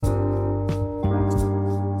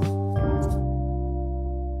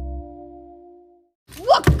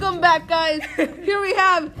back, guys. Here we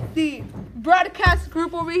have the broadcast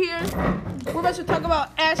group over here. We're about to talk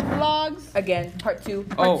about Ash Vlogs. Again, part two.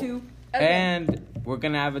 Okay. And we're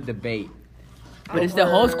gonna have a debate. But it's the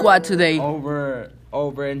whole squad today. Over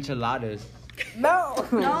enchiladas. No,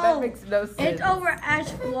 that makes no sense. It's over Ash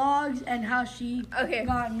Vlogs and how she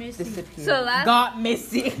got missing. Disappeared. So got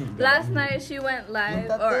missing. last night she went live,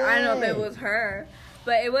 or I don't know if it was her,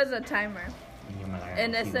 but it was a timer.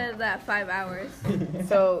 And it says that 5 hours.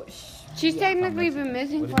 So She's technically been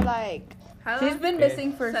missing for like. How she's long? been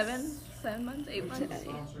missing for 7 months, 8 months.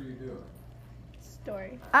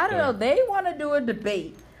 Story. I don't know. They want to do a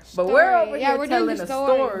debate, but we're over here we're telling doing the a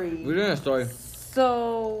story. story. We're doing a story.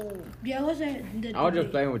 So Yeah, what's that? I was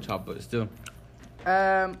just playing with Chop, but still.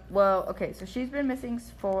 well, okay. So she's been missing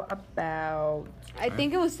for about I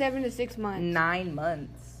think it was 7 to 6 months. 9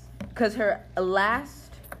 months, cause her last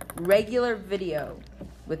regular video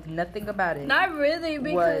with nothing about it Not really,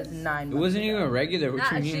 because was 9 months. It wasn't even regular.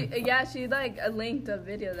 What you mean? she like linked a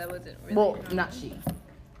video that wasn't really. Well, not she.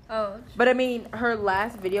 Oh. But I mean, her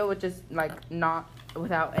last video, which is like not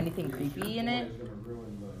without anything creepy in it,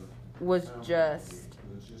 was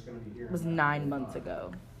 9 months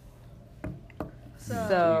ago.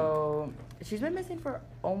 So she's been missing for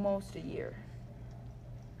almost a year.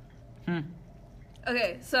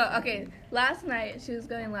 Okay, last night she was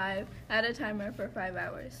going live at a timer for 5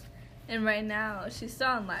 hours. And right now she's still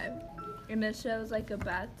on live. And it shows like a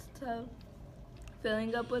bathtub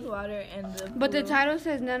filling up with water and the But the blue- title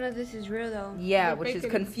says none of this is real though. Yeah, The which is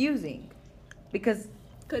fake- confusing, because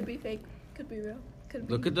could be fake, could be real. Could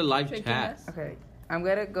be Look at the live tricking chat. us. okay, I'm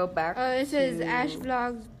gonna go back. It says to- Ash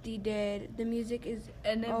Vlogs the dead. The music is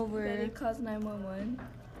And then over. Betty calls 911.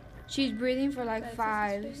 She's breathing for like Guys,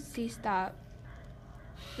 5. this is fake. See, stop.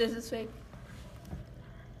 This is fake.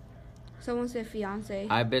 Someone said fiance.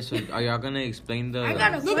 I bet so. Are y'all gonna explain the? I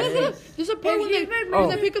got a Look, there's a part when they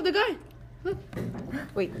pick up the guy.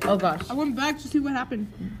 Wait. Oh gosh. I went back to see what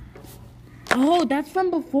happened. Oh, that's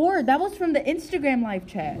from before. That was from the Instagram live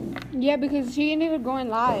chat. Yeah, because she ended up going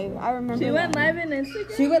live. I remember. She went that. live in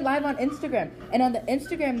Instagram. She went live on Instagram, and on the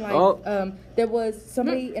Instagram live, there was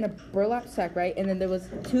somebody in a burlap sack, right? And then there was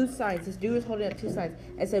 2 signs. This dude was holding up 2 signs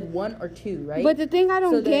and said 1 or 2, right? But the thing I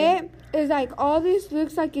don't So then- get is like all this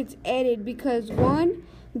looks like it's edited because one,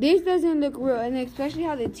 this doesn't look real, and especially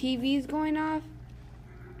how the TV is going off.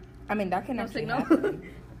 I mean, that can No actually signal. happen.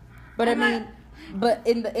 But I mean, but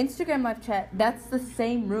in the Instagram live chat, that's the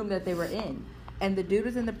same room that they were in, and the dude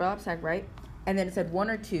was in the burlap sack, right? And then it said 1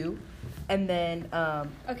 or 2, and then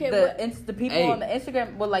the people on the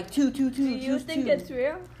Instagram were like 2, 2, 2. Do you think it's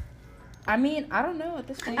real? I mean, I don't know at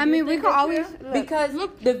this point. I mean, we think could it's always real? look. Because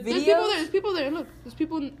Look, the there's video. people there. Look, there's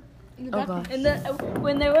people in the Oh back.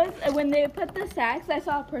 gosh. And when they put the sacks, I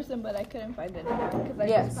saw a person, but I couldn't find it because I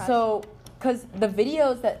Yeah, just passed. so because the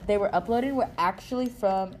videos that they were uploading were actually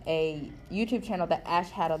from a YouTube channel that Ash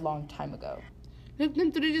had a long time ago. Look,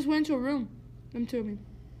 them 3 just went into a room. Them 2, I mean.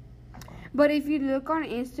 But if you look on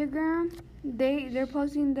Instagram, they're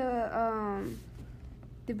posting the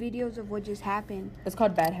videos of what just happened. It's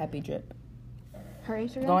called Bad Happy Drip. Her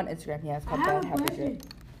Instagram. Go on Instagram. Yeah, it's I called have Bad a Happy question.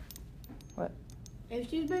 Drip. What? If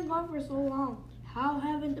she's been gone for so long, how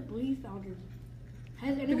haven't the police found her?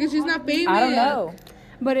 Has anyone Because she's called not the police? famous. I don't know.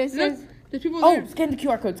 But it Look, says there's people Oh, there. scan the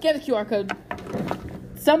QR code. Scan the QR code.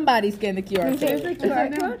 Somebody scan the QR There's a code.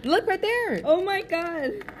 QR code? Look right there. Oh my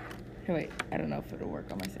god. Hey, wait, I don't know if it'll work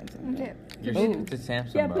on my Samsung. okay. It's a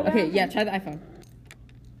Samsung, Yeah, bro. but- Okay, yeah, try the iPhone.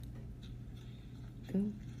 Go.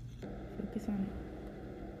 Focus on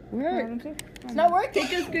it. Work. It's not working.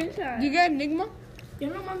 Take a screenshot. You got Enigma? You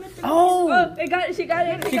know my Mr. Oh, She got it. she got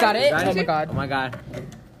it. Got Oh it? my god. Oh my god.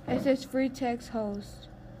 It says free text host.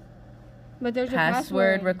 But there's a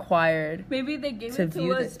Password password. required. Maybe they gave To it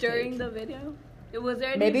view to us this during page. the video. It was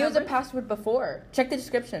there. Maybe it was a password before. Check the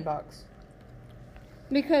description box.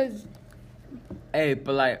 Because, Hey,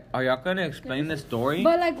 but like, are y'all gonna explain the story?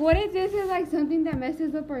 but like, what if this is like something that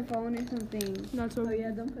messes up our phone or something? Not so. Oh yeah,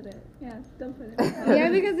 don't put it. Yeah, don't put it. Yeah,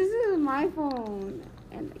 because this is my phone.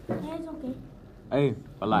 And Yeah, it's okay. Hey,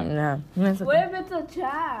 but like, No. What if it's a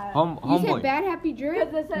chat? home you said homeboy. bad happy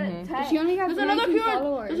drip. Because it said text. She only has There's another 19 QR.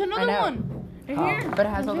 followers. There's I another know. one. Right Oh, here. but it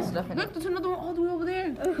has all the stuff in Look, it. there's another one all the way over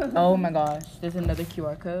there. Oh my gosh, there's another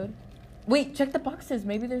QR code. Wait, check the boxes.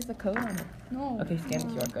 Maybe there's the code on it. No. Okay, scan the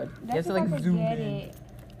QR code. You have That's to if I like could zoom get in. it.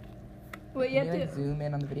 Wait, Can you you have like to. zoom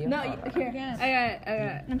in on the video? No, here. Yes. I got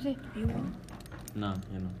it. Let me see. No,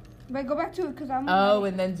 you know. But go back to it because I'm. Oh,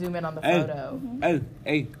 and then zoom in on the Hey. photo.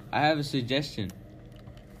 Hey, I have a suggestion.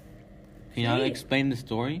 Can y'all Say it. explain the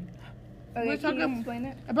story? Okay, We're can you talking- explain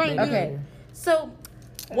it? I brought it. Okay, so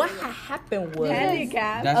what happened was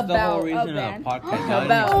Handicap. That's the whole About reason of band. a podcast. Y'all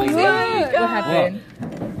about didn't explain it. what happened.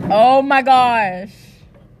 Oh my gosh.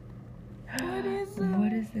 What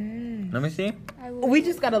is this? Let me see. We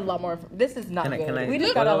just got a lot more. This is not Can I- good. can I- we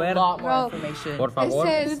just got a Bro, lot more bro. information. Por favor.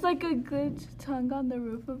 There's like a glitch tongue on the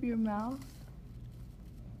roof of your mouth.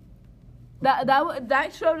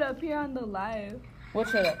 That showed up here on the live. What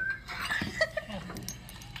shut up?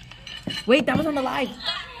 Wait, that was on the live.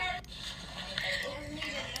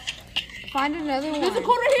 Find another one. There's a code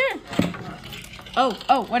right here.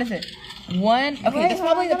 Oh, what is it? One. Okay, that's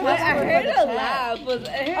probably the hold on, password. I heard for the a chat.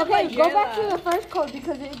 laugh. Okay, go back to the first code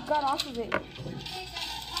because it got off of it.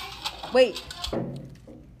 Wait.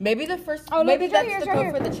 Maybe the first. Oh, look, maybe it's right that's here, the it's right code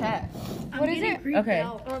here. for the chat. What is it? Okay.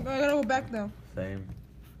 Oh, I gotta go back now. Same.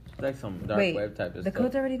 It's like some dark Wait. web type of The stuff.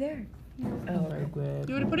 code's already there. Oh,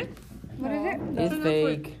 You already put it? What is it? it's Turn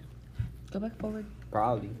it fake. Go back forward.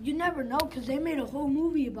 Probably. You never know because they made a whole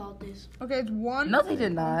movie about this. Okay, it's one. No, they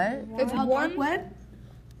did not. It's About one. dark web?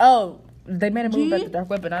 Oh, they made a movie G? about the dark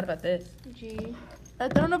web, but not about this. G. I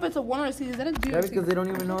don't know if it's a one or a C. Is that a G or Yeah, a C? because they don't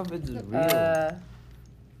even know if it's real.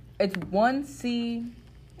 It's 1C,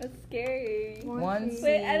 That's scary. 1C.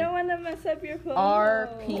 Wait, I don't want to mess up your phone.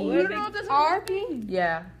 RP. You don't know what this is? RP?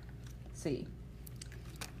 Yeah. C.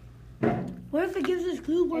 What if it gives us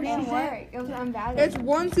clue It where didn't she's at? work. It was invalid. It's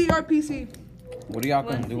one CRPC. What are y'all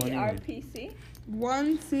gonna do anyway? RPC.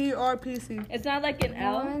 One CRPC. It's not like an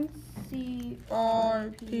L. 1C.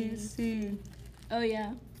 RPC. Oh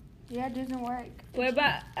yeah. Yeah, it doesn't work. What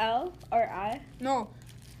about L or I? No.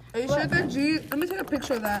 Are you sure that G? Let me take a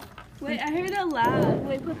picture of that. Wait, I heard a laugh.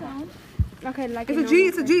 Wait, put that on. Okay, like It's a G.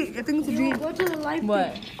 It's a G. I think it's a G. Go to the live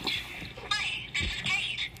What? feed.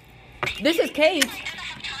 This is Kate.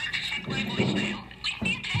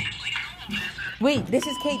 Wait, this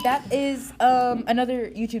is Kate. That is another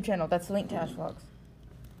YouTube channel. That's linked to Ash Vlogs.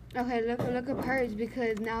 Okay, look up hers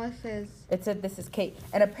because now it says. It said This Is Kate,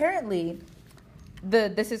 and apparently,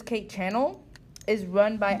 the This Is Kate channel is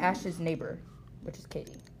run by Ash's neighbor, which is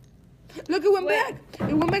Katie. Look, it went Wait. back.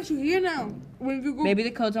 It went back to here now. When you go. Maybe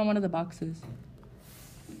the code's on one of the boxes.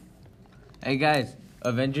 Hey guys,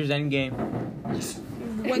 Avengers Endgame.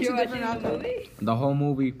 Went You're to different watching the outlet. movie? The whole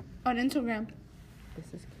movie. On Instagram.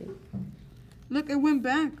 This is Kate. Look, it went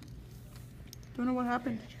back. Don't know what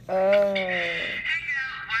happened.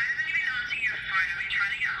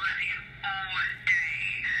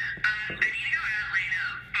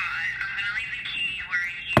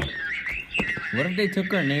 What if they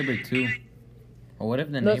took our neighbor too? Or what if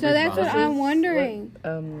the Look, neighbor? So that's what I'm wondering.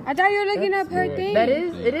 I thought you were looking up her thing. That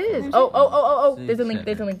is, it is. Oh. See, There's a link, check.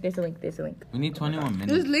 there's a link, there's a link, there's a link. We need 21 There's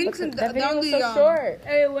minutes. links in That video down was the. so short.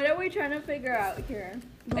 Hey, what are we trying to figure out here?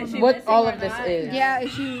 Is she What missing all or of this not? is. Yeah,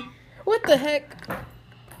 is she? What the heck?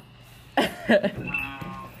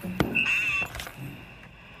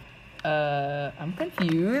 I'm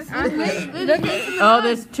confused. There's links in the Oh, lives.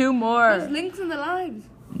 there's two There's more. links in the lives.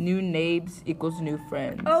 New neighbors equals new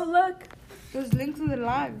friends. Oh, look. There's links in the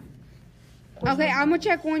live. Okay, I'm gonna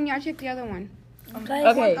check one. Y'all check the other one.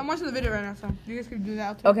 Okay. I'm watching the video right now, so you guys can do that.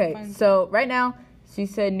 I'll take Okay, mine. so right now, she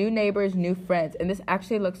said new neighbors, new friends. And this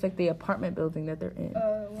actually looks like the apartment building that they're in.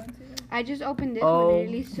 1, 2, 3. I just opened this Oh one.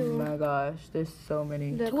 It leads to my gosh, there's so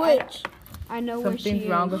many. the Twitch. I know where she Something's is.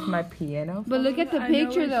 wrong with my piano. But look at the I know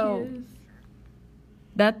picture where she though. is.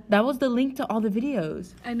 That was the link to all the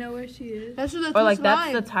videos. I know where she is. That's what the Or like two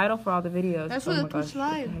that's slide. the title for all the videos. That's oh what my the two gosh, what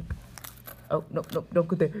slide. the heck? Oh no, don't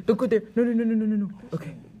go there. Don't go there. No.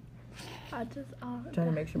 Okay. I just Trying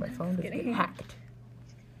to make sure my phone doesn't get hacked.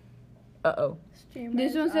 Uh-oh.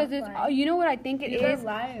 This one says it's. Oh, you know what I think it These is are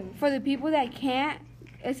live. for the people that can't.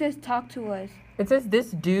 It says talk to us. It says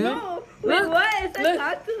this dude. No. Wait, what? It says look.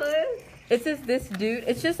 talk to us. It says this dude.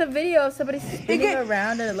 It's just a video of somebody spinning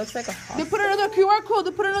around and it looks like a They hospital. put another QR code.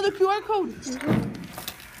 They put another QR code.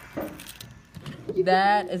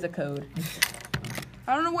 That is a code.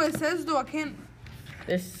 I don't know what it says though. I can't.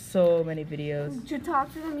 There's so many videos. To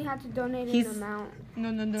talk to them, you have to donate He's- an amount.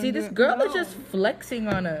 No. See, this girl is just flexing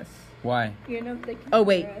on us. Why? You know if they can Oh,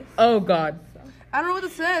 wait. hear us. Oh, God. I don't know what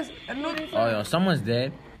it says. I don't know. Oh, yo, someone's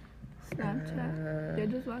dead. Snapchat. They're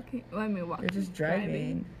just walking. Well, I mean, walking. They're just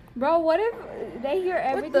driving. Bro, what if they hear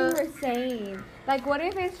everything the- we're saying? Like, what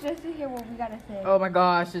if it's just to hear what we gotta say? Oh, my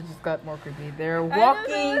gosh. It just got more creepy. They're I know walking if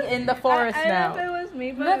it was- in the forest I now. don't know if it was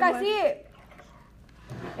me, but Look, I see it.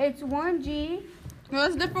 It's 1G. No,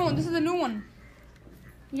 that's a different one. This is a new one.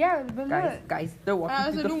 Yeah, but look. Guys, they're walking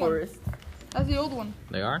that's through a the new one. forest. That's the old one.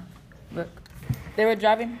 They are? Look. They were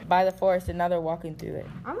driving by the forest and now they're walking through it.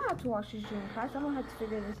 I'm gonna have to watch this in class. I'm gonna have to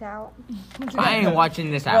figure this out. I ain't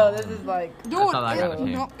watching this Bro, out. this is like Dude, That's all I gotta say.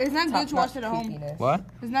 no, it's not good to watch it at home. creepiness. What?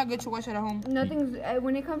 It's not good to watch it at home. Nothing's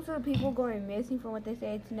when it comes to people going missing. From what they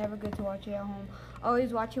say, it's never good to watch it at home.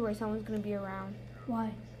 Always watch it where someone's gonna be around.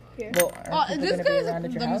 Why? Well, Oh, aren't people this gonna be guy's around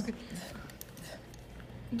at your house?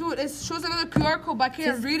 Dude, it shows another QR code, but I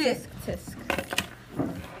can't read it. Tisk.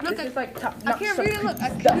 Look, This is like top I can't read it. Look,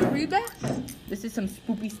 can you read that? This is some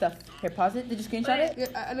spoopy stuff. Here, pause it. Did you screenshot it?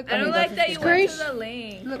 Yeah, I look I don't at like that you it. went to the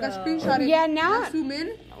link. Look, I though. screenshot it. Yeah, now- Zoom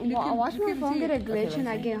in. and you can- Watch you my can phone see get it. a glitch Okay, and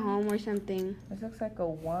I let's get home or something. This looks like a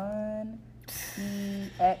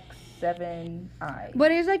 1TX7I.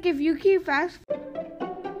 But it's like if you keep fast.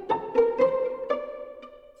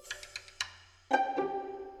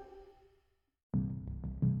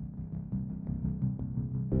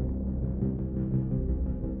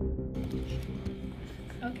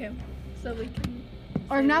 Okay, so we can.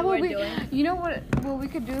 Or if not, what what we're we, doing. you know what we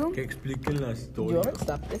could do? Que expliquen la Do you historia. want to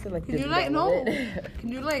stop this and like Can you delete like all no? of it? Can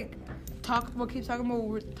you like talk? What keep talking about what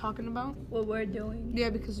we're talking about? What we're doing. Yeah,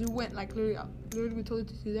 because you went like literally we told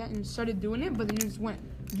you to do that and you started doing it, but then you just went.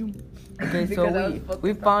 Zoom. Okay, Because I so was we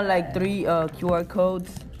focused found on like that. 3 QR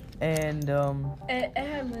codes and It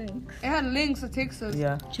had links. It had links that takes us.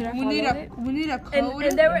 yeah. Should I We follow need it? a code.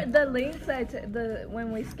 And there were the links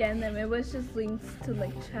when we scanned them. It was just links to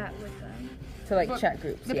like chat with them. To like But chat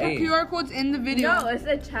groups. They Yeah. put QR codes in the video. No, it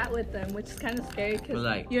said chat with them, which is kind of scary because But,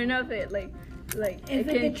 like- you don't know if it like If it it can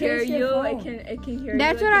can hear trace your you. phone. It can hear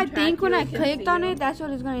That's you. what it I can track think when you, I it can clicked see on you. it. That's what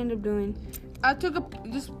it's gonna end up doing. I took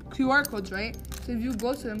just QR codes, right? So if you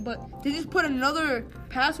go to them, but they just put another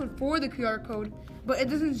password for the QR code, but it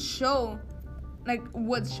doesn't show like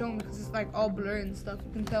what's shown because it's like all blurred and stuff.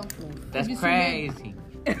 You can tell. That's If you zoom in. crazy.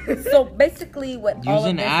 So basically, what all Use of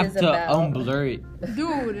an this app is to about. unblur it.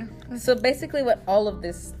 Dude. So basically, what all of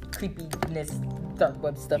this creepiness, dark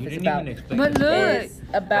web stuff You is didn't about even explain But it. look, is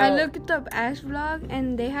about. I looked up Ash Vlog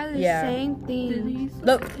and they had the Yeah. same thing.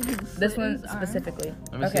 Look, this one specifically.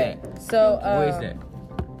 Let me see Okay, it. so What is that?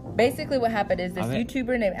 basically what happened is this A ver.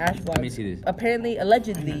 YouTuber named Ash Vlog Let me see this. apparently,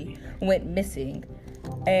 allegedly, went missing,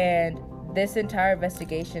 and this entire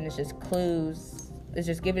investigation is just clues. It's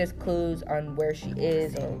just giving us clues on where she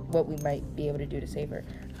is or what we might be able to do to save her.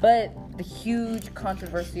 But the huge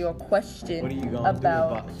controversial question What are you going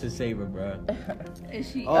about to save her, bro? Is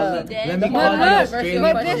she Oh, dead? let me the call whole you look, controversial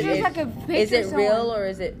but question this is like a picture. is it real someone. or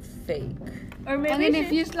is it fake? Or maybe And then if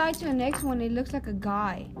she- you slide to the next one, it looks like a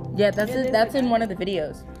guy. Yeah, that's It is that's a in guy. one of the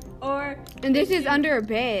videos. or And this is under a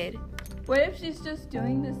bed. what if she's just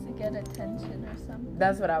doing this to get attention or something?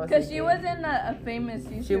 That's what I was. Because she thinking. wasn't a famous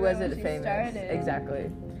YouTuber She wasn't when she famous. started.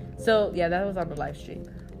 Exactly. So yeah, that was on the live stream.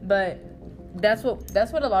 But that's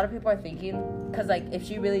what a lot of people are thinking. Cause like if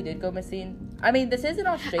she really did go missing, I mean this is in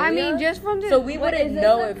Australia. I mean, just from the. so we What, wouldn't is this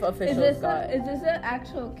know a- if officials got. Is this an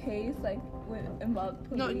actual case like with involved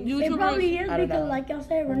police? No, It YouTubers. probably is I don't because, know. like y'all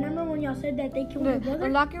said, remember when y'all said that they killed your Look, brother?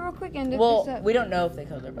 unlock it real quick and look Well, this up. we don't know if they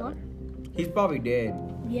killed her brother. He's probably dead.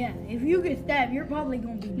 Yeah, if you get stabbed, you're probably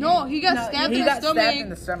gonna be dead. No, he got No, stabbed He in the got stabbed in stomach.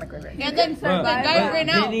 the stomach right there. And then survive that guy that. ran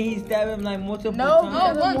Didn't out. he stab him like multiple No,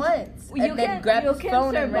 times? no, once. once. You And then can grabbed you his can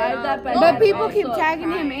phone and ran survive that, out. but No, But that's people also keep a tagging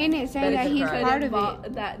him crime. in it, saying That that is a he's crime. part of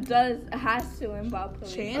it. That has to involve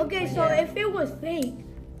police. Shane? Okay, so if it was fake,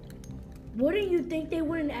 wouldn't you think they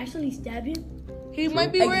wouldn't actually stab him? He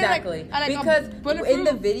might be wearing Exactly. like Because a in bulletproof.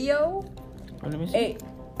 the video, Let me see.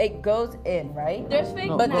 it goes in, right? There's fake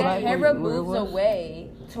But the knives. camera wait, where moves was- away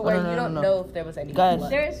to where no, you don't no. know if there was any Guys.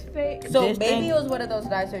 blood. There's fake. So This maybe thing- it was one of those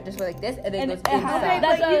guys who just went like this and then And goes it has- inside. Okay,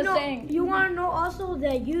 That's what I you was know, saying. you want to know also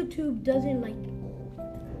that YouTube doesn't like.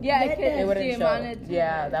 Yeah, That- it It could wouldn't show. demonetize.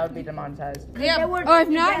 Yeah, that would be demonetized. Yeah. they were Or if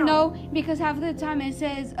taken not, down. no, because half of the time it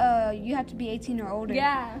says you have to be 18 or older.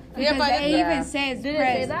 Yeah. Because but it Yeah. even says Did it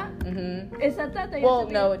press. say that? Mm-hmm. It said that they Well, have to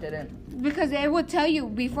be- no, it didn't. Because it would tell you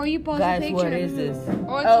before you post a Guys, picture. what is this?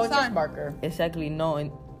 Or it's Oh, a it's just sign. marker. Exactly, no. a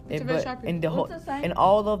very But sharp in the whole, What's the sign? in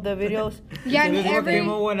all of the videos, Yeah, and This is every.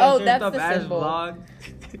 the one that Oh, searched that's up the Ash symbol. Vlog.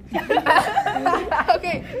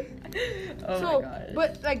 Okay. Oh So, my god.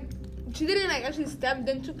 but like, she didn't like actually stab him.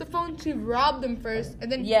 Then took the phone. She robbed him first,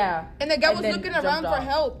 and then Yeah. And the guy And was then looking jumped around for off.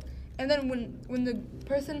 help. And then when the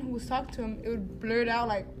person who was talking to him, it would blur out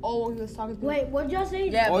like all he was talking to. Wait, what y'all say?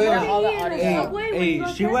 Yeah, Oh, blur yeah. out all the He in a audio. Hey, subway when hey, you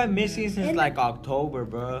she got went missing since And- like October,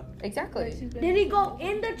 bro. Exactly. Did he go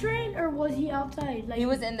in the train or was he outside? Like He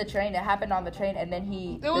was in the train. It happened on the train, and then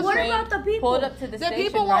he. There was- the What train about the people? Pulled up to the, The station,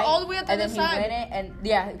 people were right? all the way at the and then other side. he went in, and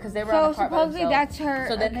yeah, because they were So on a cart by supposedly themselves. that's her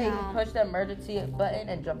So then he account. pushed the emergency button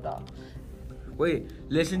and jumped off. Wait,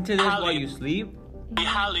 listen to this while you sleep.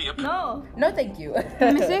 No. No, thank you.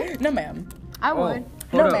 Let me see. No, ma'am. I would.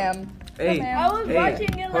 No, hold up. ma'am. Hey, No, ma'am. I was hey,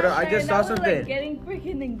 watching it hold last on, I night just and saw I was something. like getting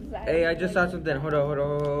freaking anxiety. Hey, I just saw like, something. Hold on.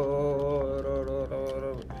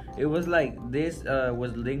 It was like this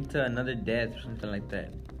was linked to another death or something like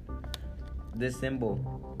that. This symbol.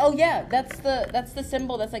 Oh yeah, that's the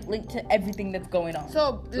symbol that's like linked to everything that's going on.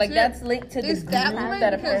 So like that's linked to they the stabbed group him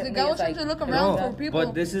that because the apparently guy was is trying like. to look around No, for people.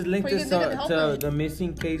 but this is linked for to, you to help to him. the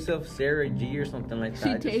missing case of Sarah G or something like that. she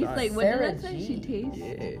I just tastes saw like it. what did Sarah I say? G. She tastes.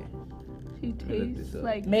 Yeah. She look tastes this up.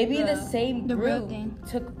 like Maybe the same the real group thing.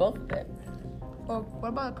 took both of them. Or what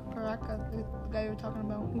about Karaka, the guy you were talking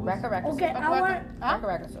about? Who was- Raka Raka. Okay, I want. Huh? Raka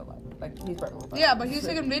Raka's so like he's regular. Yeah, but he's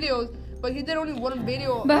taking videos. But he did only one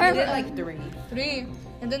video. But He her- did like three three,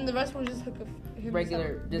 and then the rest were just like him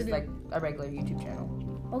regular, just video. like a regular YouTube channel.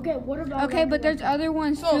 Okay, what about? Okay, but there's other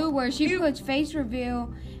ones So, too where she you- puts face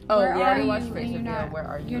reveal. Oh Where yeah, are I you? watched And Face you're Reveal. not- Where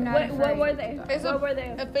are you? you're not What were afraid. they? It's What were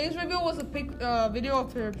they? A face reveal was a video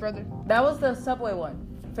of her brother. That was the subway one.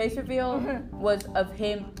 Face reveal was of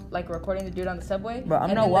him like recording the dude on the subway. But I'm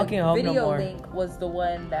and not then walking the home no video more. link was the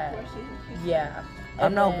one that Where she- yeah.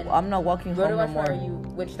 I'm not walking Go to home no watch Where Are more. You,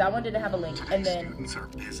 which that one didn't have a link, and then Dude, in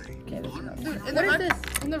what the is Raka-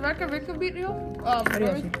 this? In the Raka Rika video, do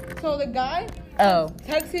you see? so the guy Oh,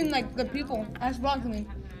 texting like the people, Ash vlogs me,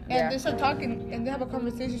 and Yeah. they start talking and they have a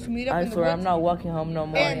conversation to meet up I in the swear I'm woods. not walking home no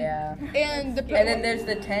more. And- yeah. And the And then there's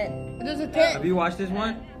the tent. there's a Have tent. you watched this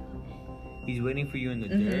one? He's waiting for you in the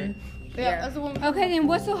dirt. Yeah, that's the one. Okay, then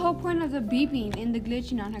what's the whole point of the beeping and the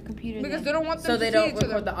glitching on her computer? Because then? they don't want them So to they see don't each other.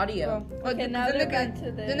 record the audio. Okay, now then they're they back can,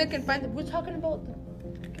 to then they can find. We're talking about.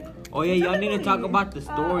 Oh yeah, y'all need to talk about the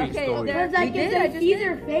story. okay, story. there- Because like We if did, I they just see did.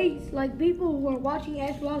 their face, like people who are watching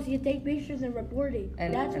Ash vlogs, you take pictures and report it.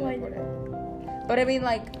 And, That's and why. record it. But I mean,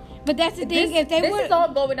 like, But that's the thing. this, If they this would, is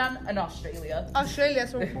all going on in Australia. Australia,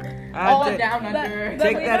 so All take- down but- under. but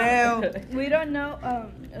Take we that don't- out. We don't know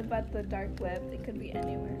about the dark web. It could be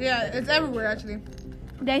anywhere. yeah, it's everywhere actually.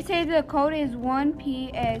 they say the code is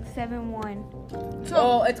 1PX71. So,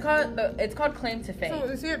 Oh, it's called Claim to so Fame.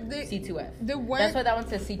 you see, they C2F. they That's went why that one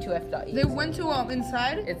says C2F.exe. they went to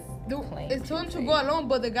inside. It's They, Claim it told him to go alone,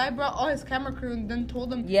 but the guy brought all his camera crew and then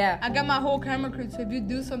told him, Yeah. I got my whole camera crew, so if you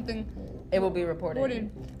do something, It will be reported. reported."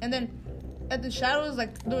 And then at the shadows,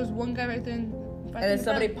 like there was one guy right there. And then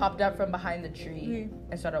somebody popped up from behind the tree Yeah.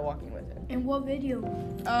 and started walking with him. In what video?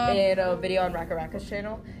 In a video on Raka Raka's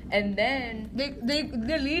channel. And then they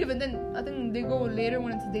leave, and then I think they go later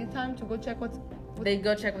when it's daytime to go check what's they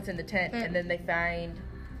go check what's in the tent. And then they find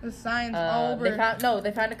the signs all over.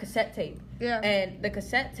 they found a cassette tape. Yeah. And the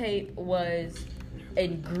cassette tape was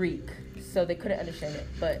in Greek, so they couldn't understand it.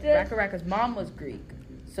 But Did- Raka Raka's mom was Greek,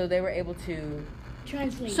 so they were able to.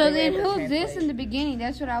 Translate. So were then able to who's this translate. in the beginning?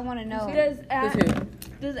 That's what I want to know. Who's who?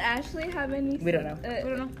 Does Ashley have any? We don't know.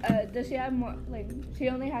 We don't Does she have more? Like, she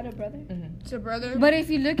only had a brother. It's your brother. But if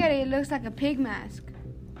you look at it, it looks like a pig mask.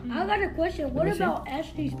 I got a question. What me see. about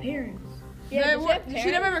Ashley's parents? Yeah, They does were- have she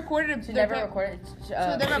parents? never recorded. She their never pa- recorded. they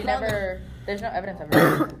never She found never. There's no evidence of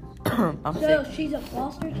it. I'm So sick. she's a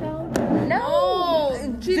foster child? No,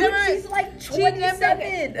 she Dude, never. she's like She never.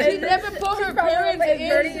 27. She never put her She's probably parents like in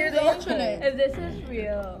 30 years the old. internet. If this is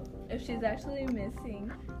real, if she's actually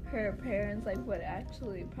missing, her parents like would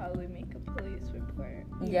actually probably make a police report.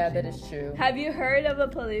 Yeah, that is true. Have you heard of a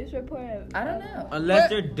police report? I don't know. Unless But-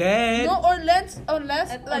 they're dead. No, unless like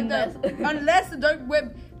Unless- unless the dark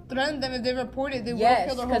web threatened them if they report it, they will Yes,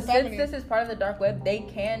 kill their whole because since family. this is part of the dark web, they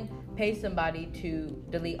can pay somebody to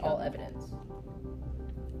delete all evidence.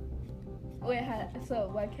 Wait, so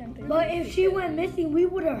why can't they? But if she went missing, we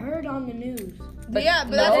would have heard on the news. But yeah,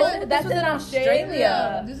 but no, that's in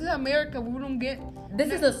Australia. This is America. We don't get.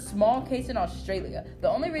 This is a small case in Australia. The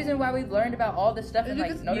only reation why we've learned about all this stuff in like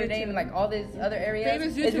Because Notre YouTube. Dame and like all these other areas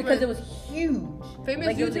Famous is because YouTubers- it was huge. Famous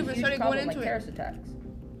like, it was a YouTubers huge started problem, going like into it. terrorist attacks.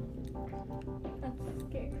 That's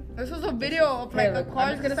scary. This was a video of like Here, a look, car, I'm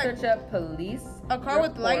just gonna just, like, search up police. a car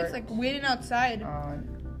with lights report like waiting outside, on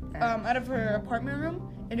out of her apartment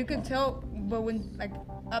room, and you can tell. But when like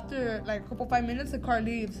after like a couple 5 minutes, the car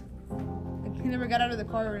leaves. Like, he never got out of the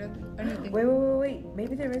car or anything. Wait.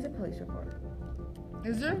 Maybe there is a police report.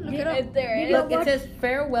 Is there? Look it up. If there is, Look, it says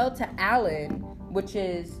farewell to Alan, which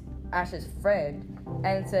is Ash's friend,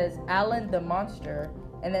 and it says Alan the monster,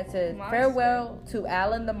 and then it says Monster. farewell to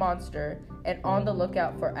Alan the monster, and on the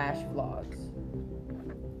lookout for Ash vlogs.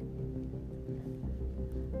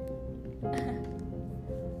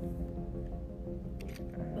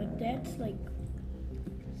 But that's like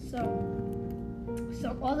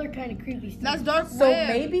some other kind of creepy stuff. That's dark So web.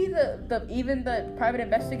 maybe even the private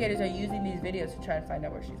investigators are using these videos to try and find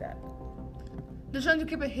out where she's at. They're trying to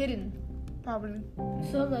keep it hidden. Probably.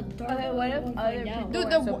 So the dark Okay, what if won't other find out. people-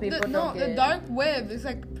 Dude, So people the don't the get- dark web is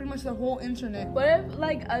like pretty much the whole internet. What if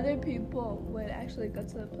like other people would actually go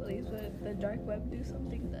to the police? Would the dark web do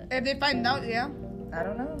something that? If they find out, yeah. I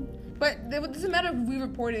don't know. But it doesn't matter if we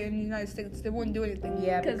report it in the United States. They won't do anything.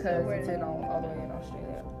 Yeah, 'Cause because we're- it's in all the way in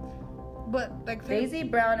Australia. But like Daisy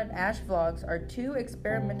Brown and Ash Vlogs are two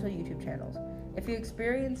experimental YouTube channels. If you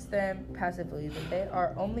experience them passively, then they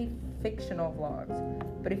are only fictional vlogs.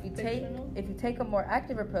 But if you take a more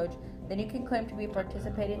active approach, then you can claim to be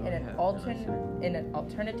participating in an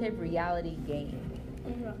alternative reality game.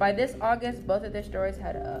 By this August, both of their stories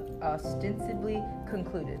had ostensibly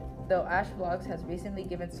concluded, though Ash Vlogs has recently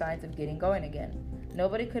given signs of getting going again.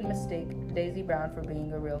 Nobody could mistake Daisy Brown for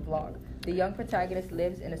being a real vlog. The young protagonist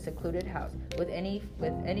lives in a secluded house with any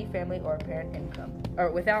family or apparent income, or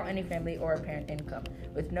without any family or apparent income,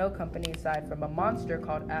 with no company aside from a monster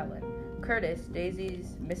called Alan. Curtis,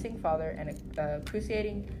 Daisy's missing father and a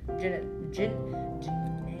crusading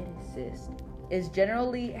geneticist, is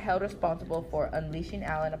generally held responsible for unleashing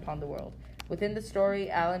Alan upon the world. Within the story,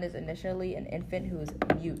 Alan is initially an infant who is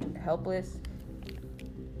mute, helpless.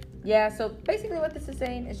 Yeah, so basically what this is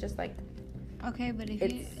saying is just like, Okay, but if you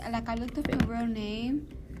It's like, I looked up her real name,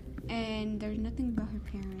 and there's nothing about her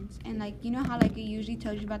parents. And like, you know how like it usually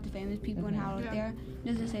tells you about the famous people and how Yeah. they are. It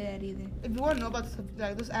doesn't say that either. if you want to know about stuff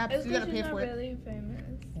like this app, It's you gotta because pay she's not for it. really famous.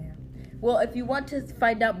 well, if you want to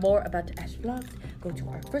find out more about the Ash Vlogs, go to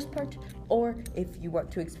our first part. Or if you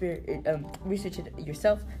want to research it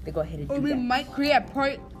yourself, then go ahead and Or do we that. might create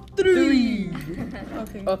part 3.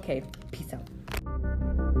 Okay. Okay, peace out.